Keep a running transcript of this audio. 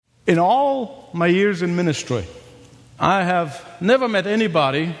In all my years in ministry, I have never met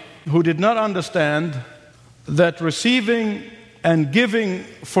anybody who did not understand that receiving and giving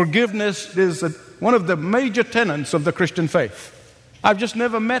forgiveness is one of the major tenets of the Christian faith. I've just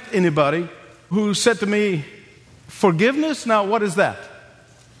never met anybody who said to me, forgiveness? Now, what is that?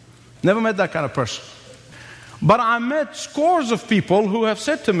 Never met that kind of person. But I met scores of people who have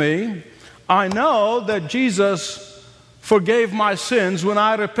said to me, I know that Jesus forgave my sins when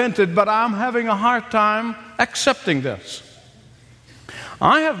I repented, but I'm having a hard time accepting this.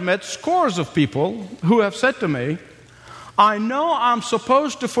 I have met scores of people who have said to me, I know I'm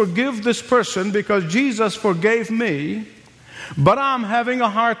supposed to forgive this person because Jesus forgave me, but I'm having a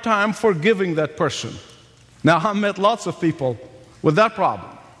hard time forgiving that person. Now, I've met lots of people with that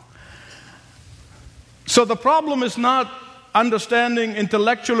problem. So the problem is not understanding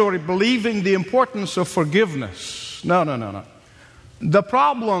intellectually or believing the importance of forgiveness. No. The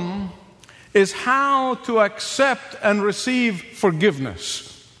problem is how to accept and receive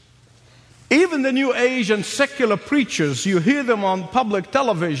forgiveness. Even the New Age and secular preachers, you hear them on public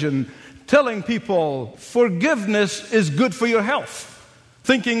television telling people forgiveness is good for your health,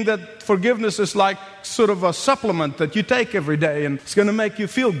 thinking that forgiveness is like sort of a supplement that you take every day and it's going to make you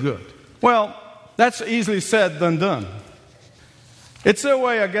feel good. Well, that's easily said than done. It's a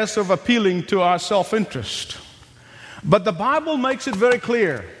way, I guess, of appealing to our self-interest. But the Bible makes it very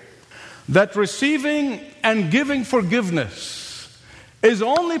clear that receiving and giving forgiveness is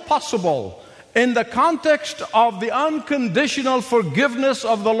only possible in the context of the unconditional forgiveness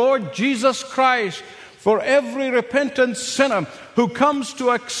of the Lord Jesus Christ for every repentant sinner who comes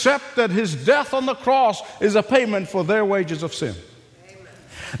to accept that his death on the cross is a payment for their wages of sin. Amen.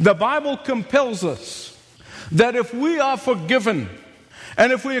 The Bible compels us that if we are forgiven,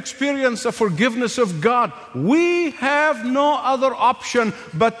 and if we experience the forgiveness of God, we have no other option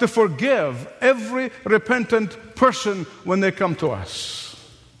but to forgive every repentant person when they come to us.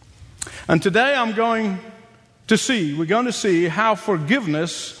 And today we're going to see how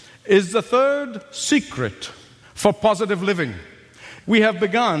forgiveness is the third secret for positive living. We have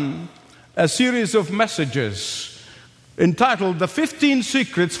begun a series of messages entitled The 15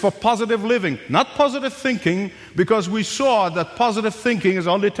 Secrets for Positive Living. Not positive thinking, because we saw that positive thinking is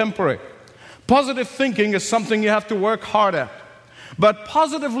only temporary. Positive thinking is something you have to work hard at. But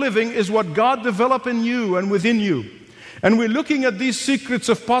positive living is what God developed in you and within you. And we're looking at these secrets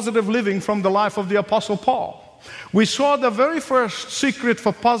of positive living from the life of the Apostle Paul. We saw the very first secret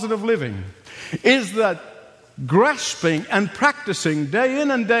for positive living is that grasping and practicing day in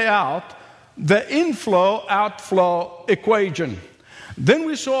and day out the inflow-outflow equation. Then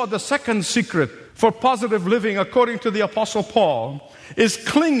we saw the second secret for positive living, according to the Apostle Paul, is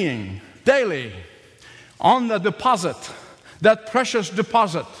clinging daily on the deposit, that precious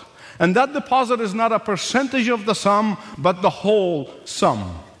deposit. And that deposit is not a percentage of the sum, but the whole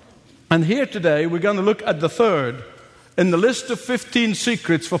sum. And here today, we're going to look at the third in the list of 15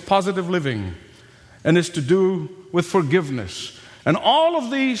 secrets for positive living, and it's to do with forgiveness. And all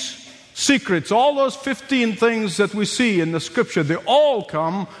of these secrets, all those 15 things that we see in the Scripture, they all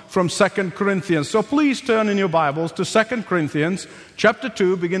come from 2 Corinthians. So please turn in your Bibles to 2 Corinthians chapter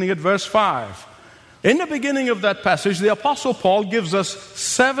 2, beginning at verse 5. In the beginning of that passage, the Apostle Paul gives us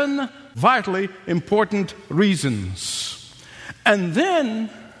 7 vitally important reasons. And then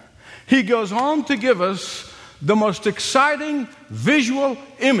he goes on to give us the most exciting visual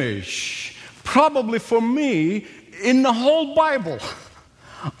image, probably for me, in the whole Bible,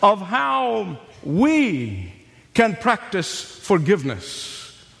 of how we can practice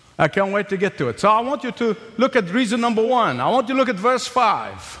forgiveness. I can't wait to get to it. So I want you to look at reason number 1. I want you to look at verse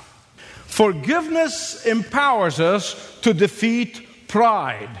 5. Forgiveness empowers us to defeat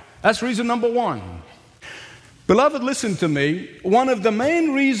pride. That's reason number 1. Beloved, listen to me. One of the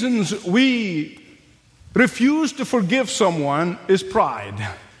main reasons we refuse to forgive someone is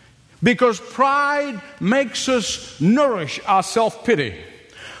pride. Because pride makes us nourish our self-pity.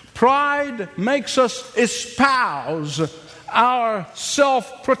 Pride makes us espouse our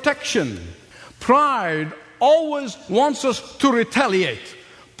self-protection. Pride always wants us to retaliate.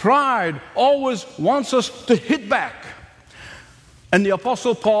 Pride always wants us to hit back. And the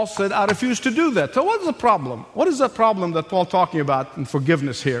Apostle Paul said, I refuse to do that. So what's the problem? What is the problem that Paul's talking about in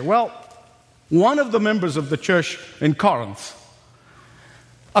forgiveness here? Well, one of the members of the church in Corinth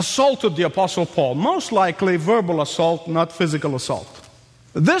assaulted the Apostle Paul. Most likely verbal assault, not physical assault.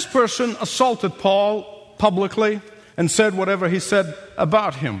 This person assaulted Paul publicly and said whatever he said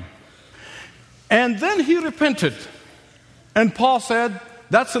about him. And then he repented. And Paul said,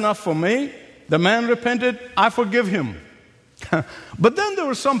 that's enough for me. The man repented, I forgive him. But then there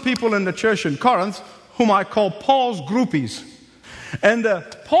were some people in the church in Corinth whom I call Paul's groupies. And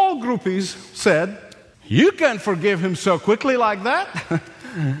Paul groupies said, "You can't forgive him so quickly like that.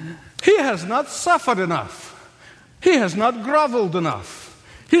 He has not suffered enough. He has not groveled enough.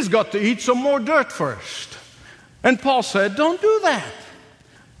 He's got to eat some more dirt first." And Paul said, "Don't do that.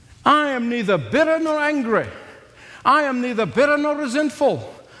 I am neither bitter nor angry. I am neither bitter nor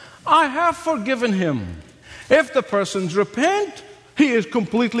resentful. I have forgiven him. If the persons repent, he is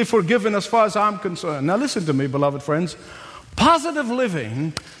completely forgiven as far as I'm concerned." Now listen to me, beloved friends. Positive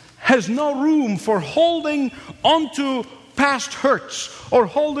living has no room for holding onto past hurts, or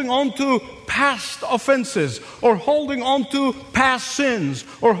holding on to past offenses, or holding on to past sins,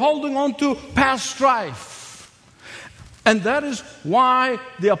 or holding on to past strife. And that is why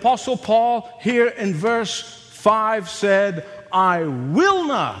the Apostle Paul here in verse 5 said, I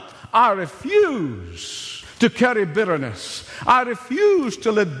refuse to carry bitterness. I refuse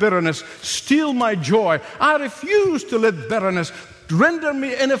to let bitterness steal my joy. I refuse to let bitterness render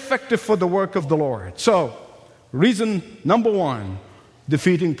me ineffective for the work of the Lord. So, reason number 1,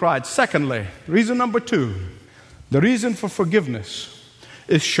 defeating pride. Secondly, reason number 2, the reason for forgiveness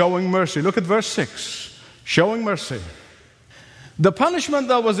is showing mercy. Look at verse 6. Showing mercy. The punishment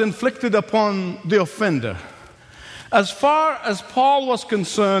that was inflicted upon the offender, as far as Paul was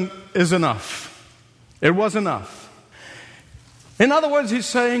concerned, is enough. It was enough. In other words, he's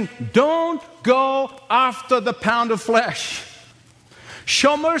saying, don't go after the pound of flesh.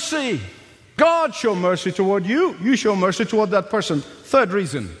 Show mercy. God show mercy toward you. You show mercy toward that person. Third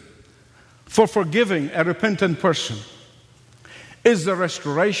reason for forgiving a repentant person is the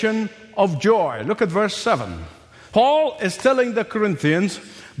restoration of joy. Look at verse 7. Paul is telling the Corinthians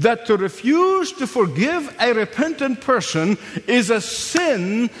that to refuse to forgive a repentant person is a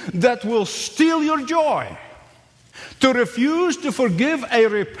sin that will steal your joy. To refuse to forgive a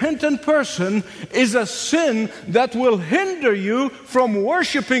repentant person is a sin that will hinder you from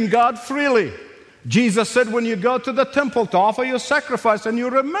worshiping God freely. Jesus said when you go to the temple to offer your sacrifice and you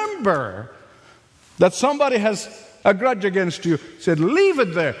remember that somebody has a grudge against you, said, leave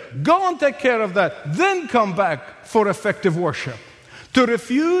it there. Go and take care of that. Then come back for effective worship. To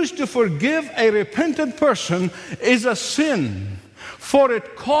refuse to forgive a repentant person is a sin, for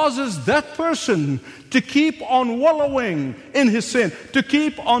it causes that person to keep on wallowing in his sin, to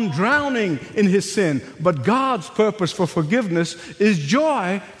keep on drowning in his sin. But God's purpose for forgiveness is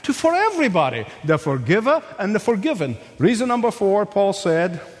joy for everybody, the forgiver and the forgiven. Reason number 4, Paul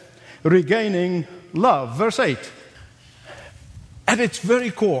said, regaining love. Verse 8. At its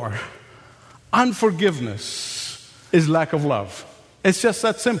very core, unforgiveness is lack of love. It's just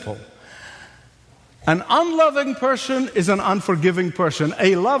that simple. An unloving person is an unforgiving person.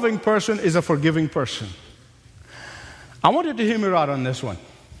 A loving person is a forgiving person. I want you to hear me right on this one.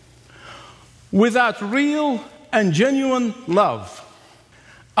 Without real and genuine love,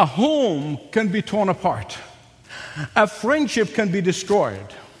 a home can be torn apart. A friendship can be destroyed.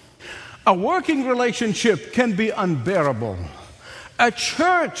 A working relationship can be unbearable. A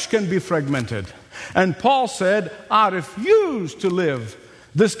church can be fragmented. And Paul said, I refuse to live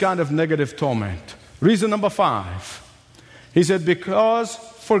this kind of negative torment. Reason number 5. He said, because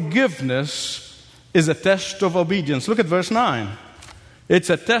forgiveness is a test of obedience. Look at verse 9. It's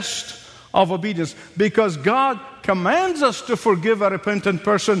a test of obedience. Because God commands us to forgive a repentant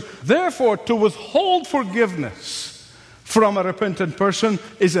person, therefore to withhold forgiveness from a repentant person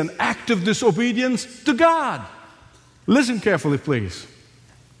is an act of disobedience to God. Listen carefully, please.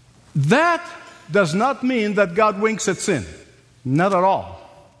 That does not mean that God winks at sin. Not at all.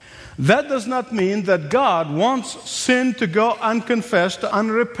 That does not mean that God wants sin to go unconfessed,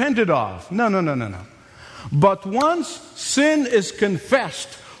 unrepented of. No. But once sin is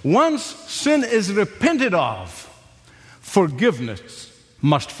confessed, once sin is repented of, forgiveness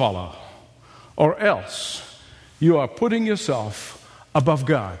must follow. Or else you are putting yourself above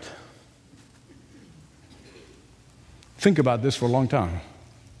God. Think about this for a long time.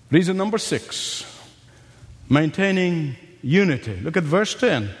 Reason number 6, maintaining unity. Look at verse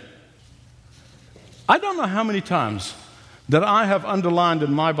 10. I don't know how many times that I have underlined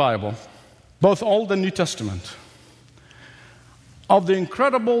in my Bible, both Old and New Testament, of the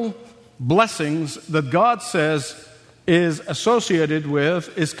incredible blessings that God says is associated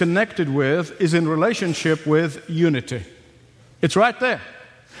with, is connected with, is in relationship with unity. It's right there.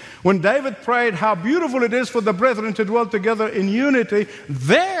 When David prayed, how beautiful it is for the brethren to dwell together in unity,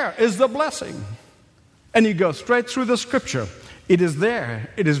 there is the blessing. And you go straight through the scripture. It is there.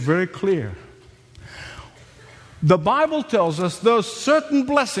 It is very clear. The Bible tells us those certain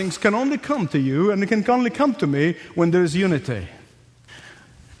blessings can only come to you and it can only come to me when there is unity.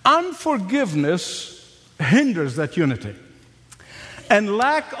 Unforgiveness hinders that unity. And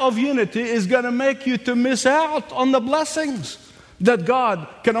lack of unity is going to make you to miss out on the blessings that God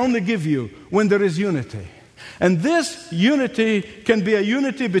can only give you when there is unity. And this unity can be a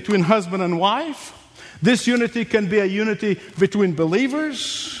unity between husband and wife. This unity can be a unity between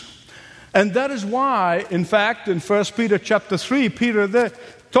believers. And that is why, in fact, in 1 Peter chapter 3, Peter there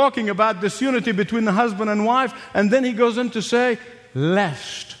talking about this unity between the husband and wife, and then he goes on to say,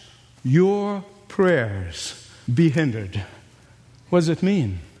 lest your prayers be hindered. What does it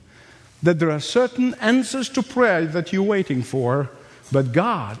mean? That there are certain answers to prayer that you're waiting for, but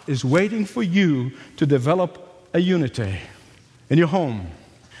God is waiting for you to develop a unity in your home.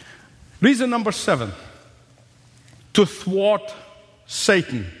 Reason number 7, to thwart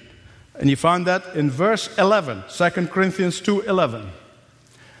Satan. And you find that in verse 11, 2 Corinthians 2:11.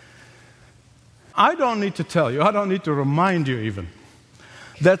 I don't need to tell you, I don't need to remind you even,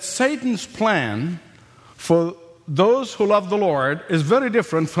 that Satan's plan for those who love the Lord is very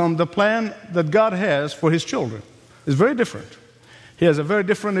different from the plan that God has for His children. It's very different. He has a very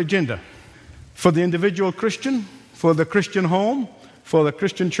different agenda for the individual Christian, for the Christian home, for the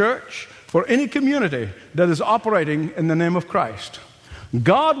Christian church, for any community that is operating in the name of Christ.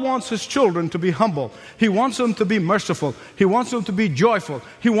 God wants His children to be humble. He wants them to be merciful. He wants them to be joyful.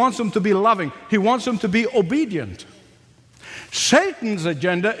 He wants them to be loving. He wants them to be obedient. Satan's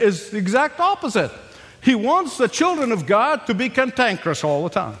agenda is the exact opposite. He wants the children of God to be cantankerous all the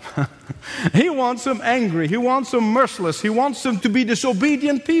time. He wants them angry. He wants them merciless. He wants them to be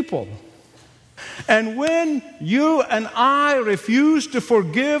disobedient people. And when you and I refuse to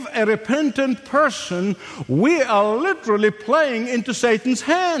forgive a repentant person, we are literally playing into Satan's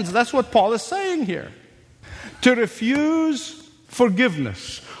hands. That's what Paul is saying here. To refuse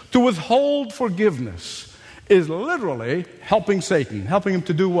forgiveness, to withhold forgiveness, is literally helping Satan. Helping him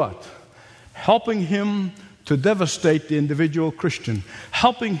to do what? Helping him to devastate the individual Christian,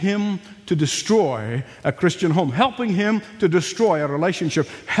 helping him to destroy a Christian home, helping him to destroy a relationship,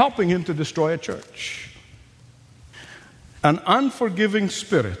 helping him to destroy a church. An unforgiving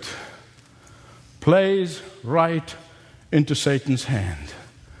spirit plays right into Satan's hand.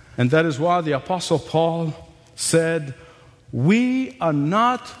 And that is why the Apostle Paul said, we are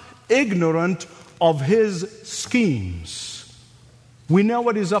not ignorant of his schemes. We know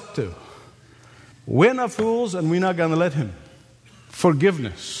what he's up to. We're not fools, and we're not going to let him.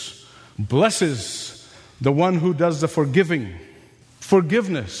 Forgiveness blesses the one who does the forgiving.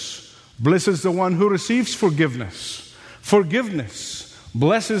 Forgiveness blesses the one who receives forgiveness. Forgiveness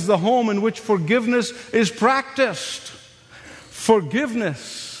blesses the home in which forgiveness is practiced.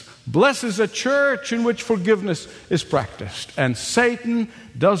 Forgiveness blesses a church in which forgiveness is practiced. And Satan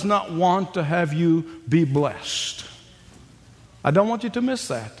does not want to have you be blessed. I don't want you to miss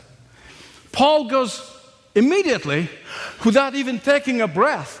that. Paul goes immediately, without even taking a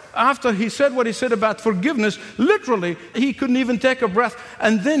breath, after he said what he said about forgiveness, literally, he couldn't even take a breath,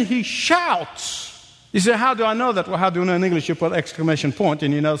 and then he shouts. You say, how do I know that? Well, how do you know in English you put exclamation point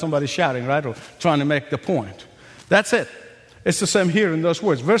and you know somebody's shouting, right? Or trying to make the point. That's it. It's the same here in those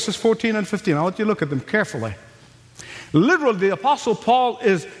words. Verses 14 and 15. I want you to look at them carefully. Literally, the Apostle Paul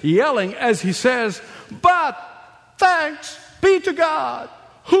is yelling as he says, but thanks be to God,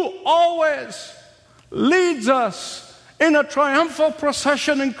 who always leads us in a triumphal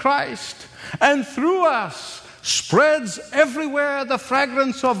procession in Christ, and through us spreads everywhere the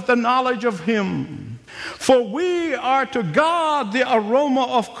fragrance of the knowledge of Him. For we are to God the aroma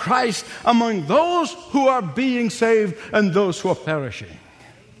of Christ among those who are being saved and those who are perishing.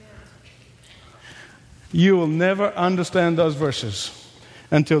 You will never understand those verses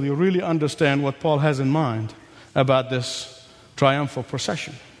until you really understand what Paul has in mind about this triumphal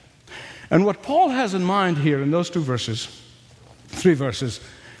procession. And what Paul has in mind here in those 3 verses,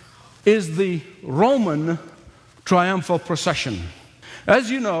 is the Roman triumphal procession. As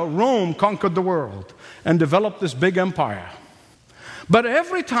you know, Rome conquered the world and developed this big empire. But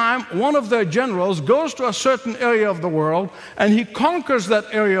every time one of their generals goes to a certain area of the world and he conquers that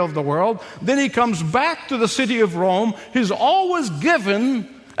area of the world, then he comes back to the city of Rome, he's always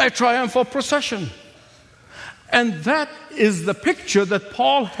given a triumphal procession. And that is the picture that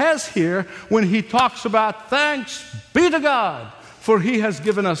Paul has here when he talks about thanks be to God, for He has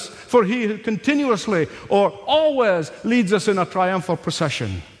given us, for He continuously or always leads us in a triumphal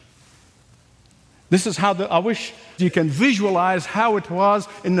procession. This is how I wish you can visualize how it was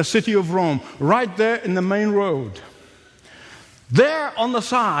in the city of Rome, right there in the main road. There on the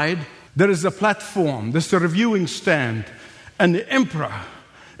side There is a platform, there's a reviewing stand, and the emperor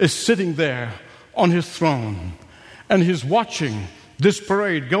is sitting there on his throne, and he's watching this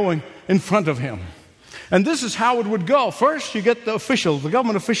parade going in front of him. And this is how it would go. First, you get the officials, the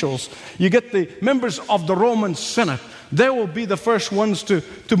government officials. You get the members of the Roman Senate. They will be the first ones to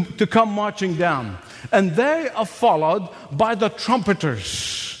come marching down. And they are followed by the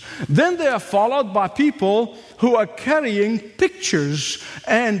trumpeters. Then they are followed by people who are carrying pictures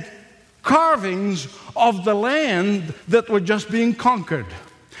and carvings of the land that were just being conquered.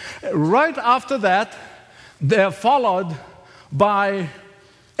 Right after that, they are followed by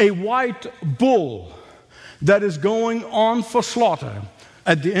a white bull that is going on for slaughter.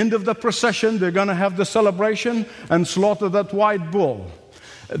 At the end of the procession, they're going to have the celebration and slaughter that white bull.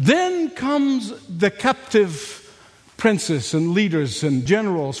 Then comes the captive princes and leaders and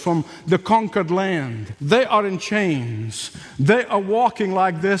generals from the conquered land. They are in chains. They are walking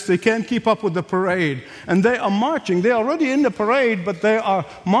like this. They can't keep up with the parade. And they are marching. They're already in the parade, but they are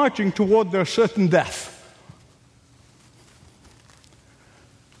marching toward their certain death.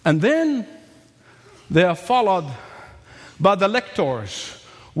 And then they are followed by the lictors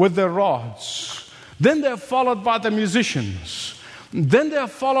with their rods. Then they're followed by the musicians. Then they're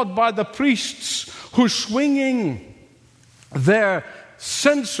followed by the priests who are swinging their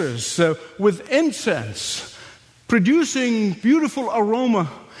censers with incense, producing beautiful aroma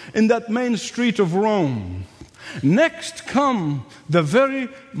in that main street of Rome. Next come the very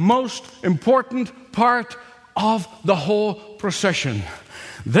most important part of the whole procession.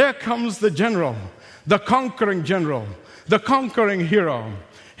 There comes the general, the conquering general, the conquering hero.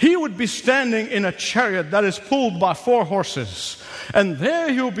 He would be standing in a chariot that is pulled by 4 horses. And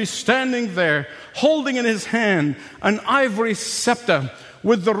there he will be standing there, holding in his hand an ivory scepter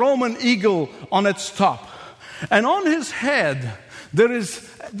with the Roman eagle on its top. And on his head, there is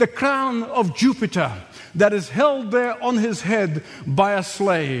the crown of Jupiter that is held there on his head by a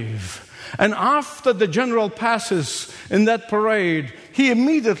slave. And after the general passes in that parade, he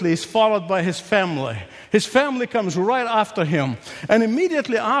immediately is followed by his family. His family comes right after him. And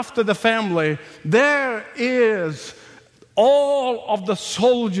immediately after the family, there is all of the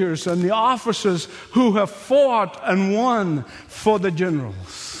soldiers and the officers who have fought and won for the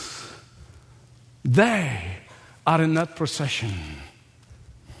generals. They are in that procession.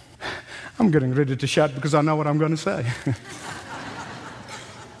 I'm getting ready to shout because I know what I'm going to say.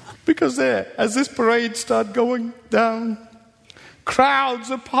 Because there, as this parade starts going down, crowds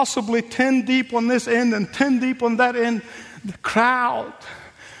are possibly 10 deep on this end and 10 deep on that end. The crowd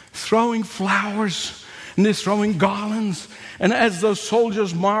throwing flowers and they're throwing garlands. And as those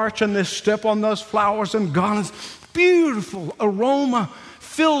soldiers march and they step on those flowers and garlands, beautiful aroma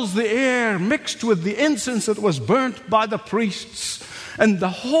fills the air mixed with the incense that was burnt by the priests. And the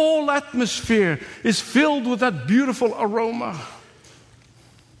whole atmosphere is filled with that beautiful aroma.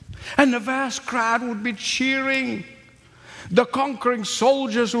 And the vast crowd would be cheering. The conquering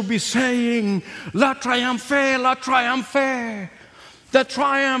soldiers would be saying, "La triomphe, la triomphe, the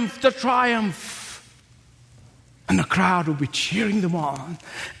triumph, the triumph." And the crowd would be cheering them on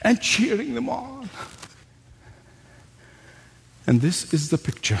and cheering them on. And this is the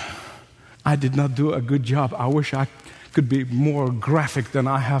picture. I did not do a good job. I wish I could be more graphic than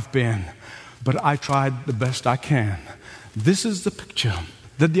I have been, but I tried the best I can. This is the picture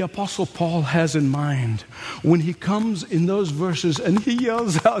that the Apostle Paul has in mind when he comes in those verses and he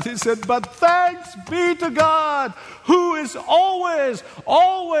yells out, he said, "But thanks be to God who is always,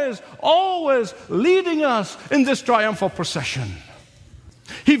 always, always leading us in this triumphal procession."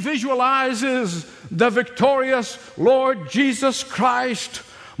 He visualizes the victorious Lord Jesus Christ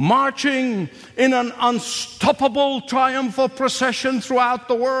marching in an unstoppable triumphal procession throughout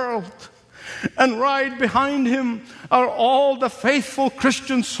the world. And right behind him are all the faithful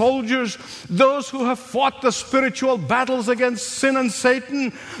Christian soldiers, those who have fought the spiritual battles against sin and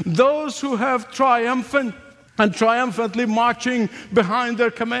Satan, those who have triumphantly marching behind their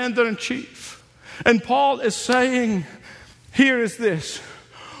commander-in-chief. And Paul is saying, here is this: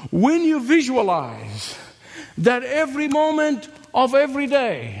 when you visualize that every moment of every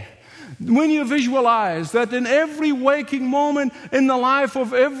day, when you visualize that in every waking moment in the life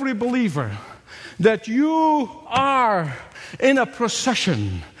of every believer, that you are in a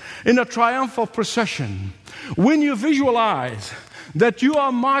procession, in a triumphal procession, when you visualize that you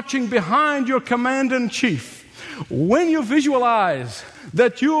are marching behind your commander-in-chief, when you visualize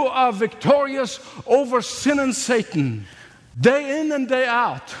that you are victorious over sin and Satan, day in and day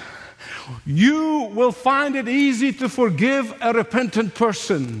out, you will find it easy to forgive a repentant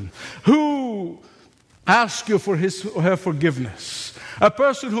person who ask you for his or her forgiveness, a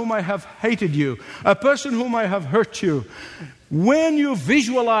person who might have hated you, a person who might have hurt you, when you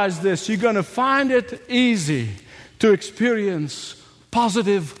visualize this, you're going to find it easy to experience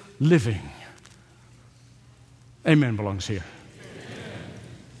positive living. Amen belongs here. Amen.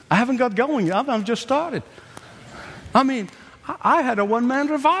 I haven't got going yet. I've just started. I mean, I had a one-man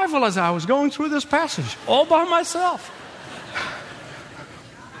revival as I was going through this passage, all by myself.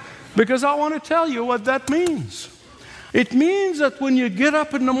 Because I want to tell you what that means. It means that when you get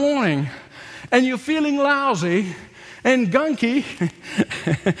up in the morning and you're feeling lousy and gunky,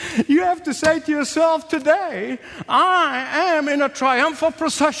 you have to say to yourself, today, I am in a triumphal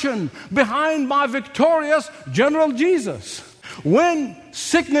procession behind my victorious General Jesus. When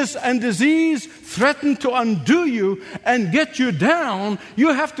sickness and disease threaten to undo you and get you down, you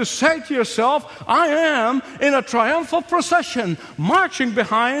have to say to yourself, I am in a triumphal procession marching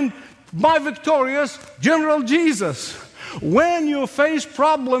behind my victorious General Jesus. When you face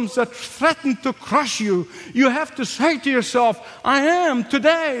problems that threaten to crush you, you have to say to yourself, I am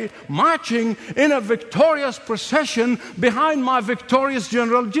today marching in a victorious procession behind my victorious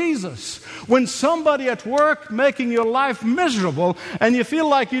General Jesus. When somebody at work making your life miserable and you feel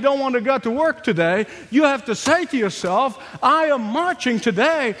like you don't want to go to work today, you have to say to yourself, I am marching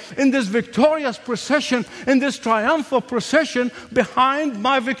today in this victorious procession, in this triumphal procession behind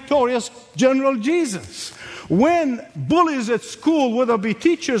my victorious General Jesus. When bullies at school, whether it be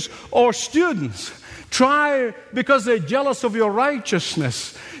teachers or students, try because they're jealous of your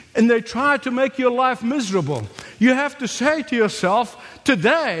righteousness and they try to make your life miserable, you have to say to yourself,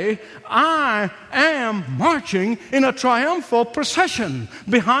 today I am marching in a triumphal procession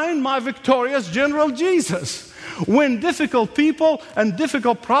behind my victorious General Jesus. When difficult people and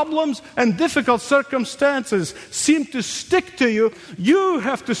difficult problems and difficult circumstances seem to stick to you, you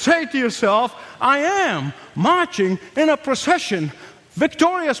have to say to yourself, I am marching in a procession,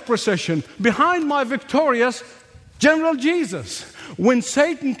 victorious procession, behind my victorious General Jesus. When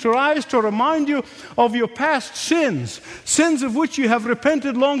Satan tries to remind you of your past sins, sins of which you have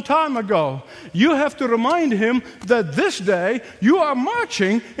repented long time ago, you have to remind him that this day you are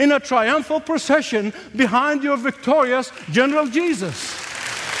marching in a triumphal procession behind your victorious General Jesus.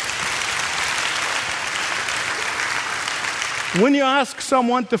 When you ask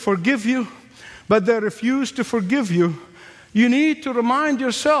someone to forgive you, but they refuse to forgive you, you need to remind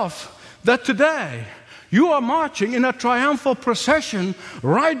yourself that today you are marching in a triumphal procession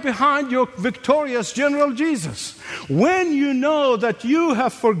right behind your victorious General Jesus. When you know that you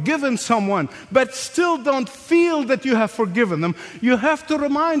have forgiven someone, but still don't feel that you have forgiven them, you have to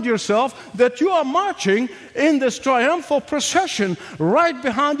remind yourself that you are marching in this triumphal procession right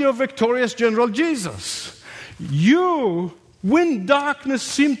behind your victorious General Jesus. When darkness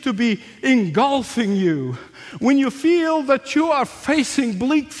seems to be engulfing you, when you feel that you are facing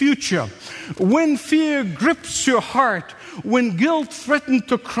bleak future, when fear grips your heart, when guilt threatens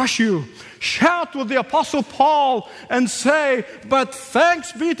to crush you, shout with the Apostle Paul and say, but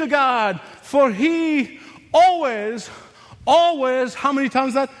thanks be to God, for he always, how many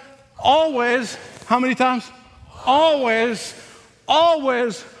times that? Always, how many times? Always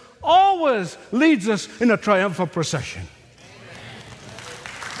leads us in a triumphal procession.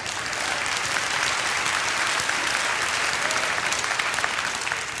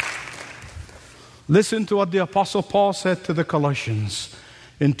 Listen to what the Apostle Paul said to the Colossians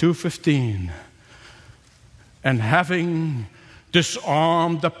in 2:15. And having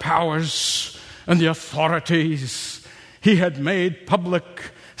disarmed the powers and the authorities, he had made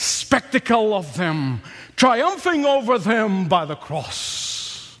public spectacle of them, triumphing over them by the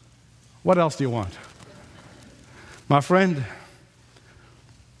cross. What else do you want? My friend,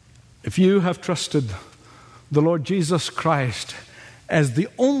 if you have trusted the Lord Jesus Christ as the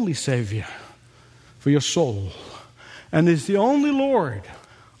only Savior for your soul, and is the only Lord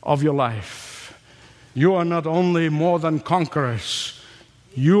of your life, you are not only more than conquerors,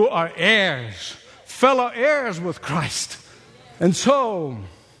 you are heirs, fellow heirs with Christ. And so,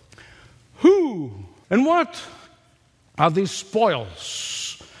 who and what are these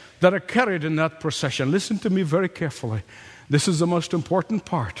spoils that are carried in that procession? Listen to me very carefully. This is the most important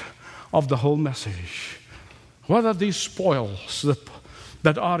part of the whole message. What are these spoils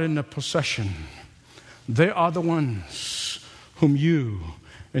that are in the procession? They are the ones whom you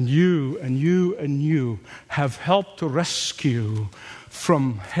and you and you and you have helped to rescue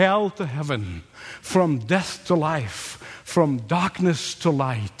from hell to heaven, from death to life, from darkness to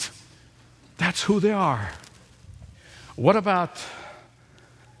light. That's who they are. What about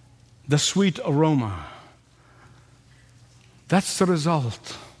the sweet aroma? That's the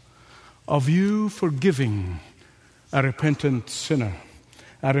result of you forgiving a repentant sinner,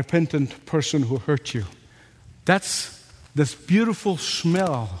 a repentant person who hurt you. That's this beautiful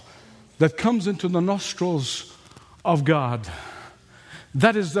smell that comes into the nostrils of God.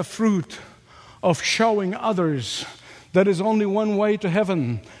 That is the fruit of showing others that is only one way to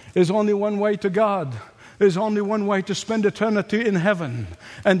heaven, is only one way to God, is only one way to spend eternity in heaven,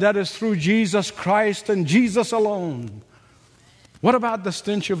 and that is through Jesus Christ and Jesus alone. What about the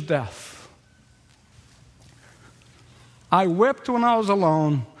stench of death? I wept when I was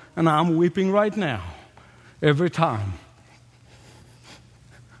alone, and I'm weeping right now every time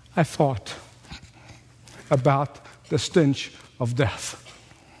I thought about the stench of death.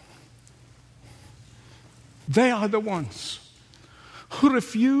 They are the ones who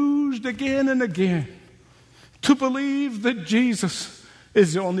refused again and again to believe that Jesus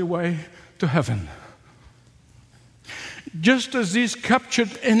is the only way to heaven. Just as these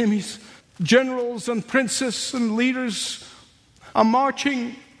captured enemies, generals and princes and leaders are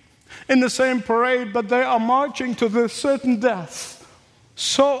marching in the same parade, but they are marching to their certain death,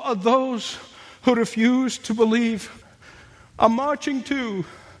 so are those who refuse to believe are marching too.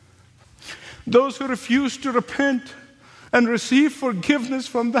 Those who refuse to repent and receive forgiveness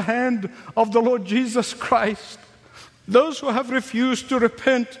from the hand of the Lord Jesus Christ. Those who have refused to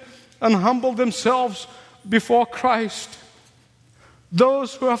repent and humble themselves before Christ.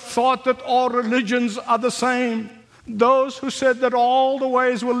 Those who have thought that all religions are the same. Those who said that all the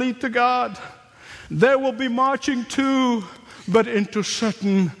ways will lead to God. They will be marching too, but into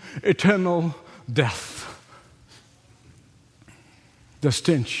certain eternal death. The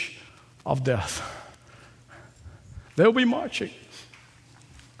stench of death. They'll be marching,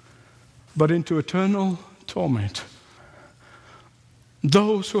 but into eternal torment.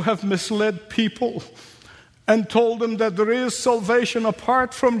 Those who have misled people and told them that there is salvation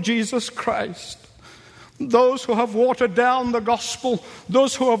apart from Jesus Christ. Those who have watered down the gospel,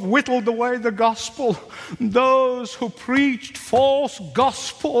 those who have whittled away the gospel, those who preached false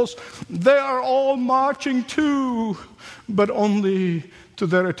gospels, they are all marching too, but only to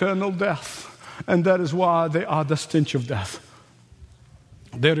their eternal death. And that is why they are the stench of death.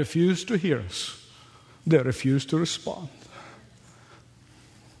 They refuse to hear us. They refuse to respond.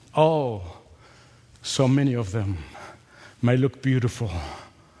 Oh, so many of them may look beautiful.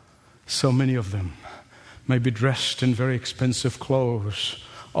 So many of them may be dressed in very expensive clothes.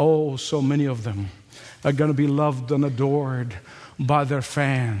 Oh, so many of them are going to be loved and adored by their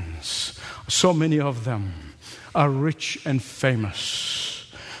fans. So many of them are rich and famous.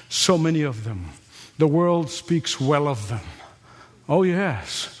 So many of them, the world speaks well of them. Oh,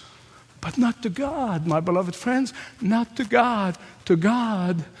 yes. But not to God, my beloved friends. Not to God. To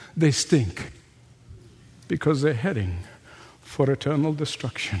God, they stink. Because they're heading for eternal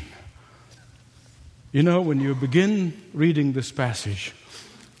destruction. You know, when you begin reading this passage,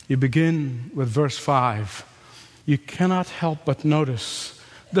 you begin with verse 5. You cannot help but notice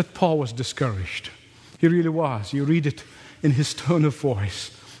that Paul was discouraged. He really was. You read it in his tone of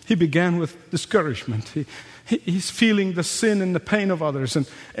voice. He began with discouragement. He's feeling the sin and the pain of others,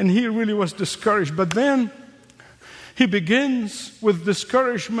 and he really was discouraged. But then he begins with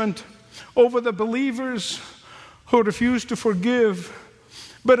discouragement over the believers who refuse to forgive.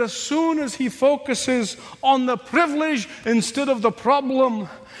 But as soon as he focuses on the privilege instead of the problem,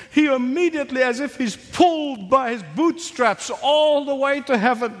 he immediately, as if he's pulled by his bootstraps all the way to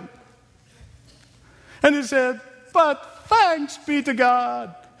heaven. And he said, but thanks be to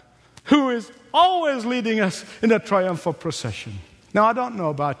God, who is always leading us in a triumphal procession. Now, I don't know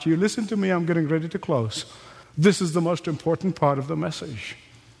about you. Listen to me, I'm getting ready to close. This is the most important part of the message,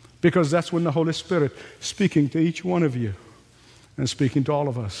 because that's when the Holy Spirit is speaking to each one of you and speaking to all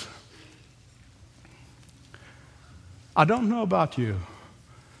of us. I don't know about you.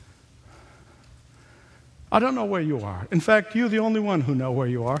 I don't know where you are. In fact, you're the only one who know where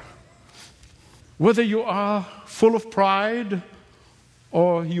you are. Whether you are full of pride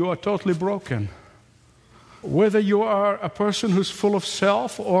or you are totally broken. Whether you are a person who's full of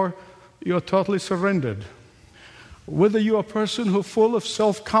self or you're totally surrendered. Whether you're a person who's full of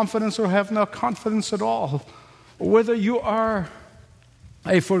self-confidence or have no confidence at all. Whether you are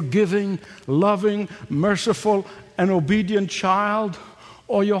a forgiving, loving, merciful, and obedient child,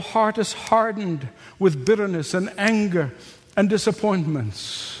 or your heart is hardened with bitterness and anger and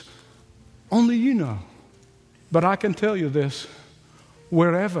disappointments. Only you know. But I can tell you this,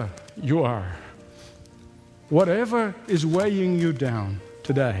 wherever you are, whatever is weighing you down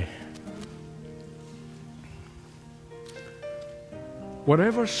today,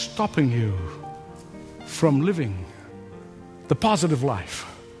 whatever's stopping you from living the positive life,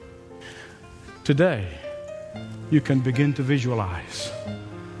 Today, you can begin to visualize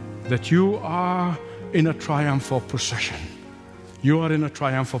that you are in a triumphal procession. You are in a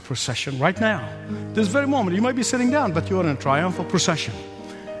triumphal procession right now. This very moment, you might be sitting down, but you are in a triumphal procession.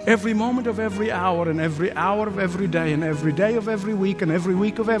 Every moment of every hour, and every hour of every day, and every day of every week, and every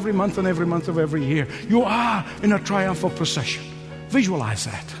week of every month, and every month of every year, you are in a triumphal procession. Visualize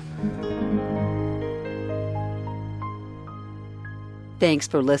that. Thanks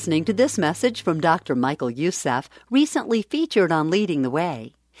for listening to this message from Dr. Michael Youssef, recently featured on Leading the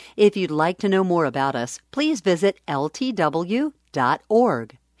Way. If you'd like to know more about us, please visit ltw.org.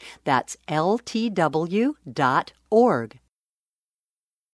 That's ltw.org.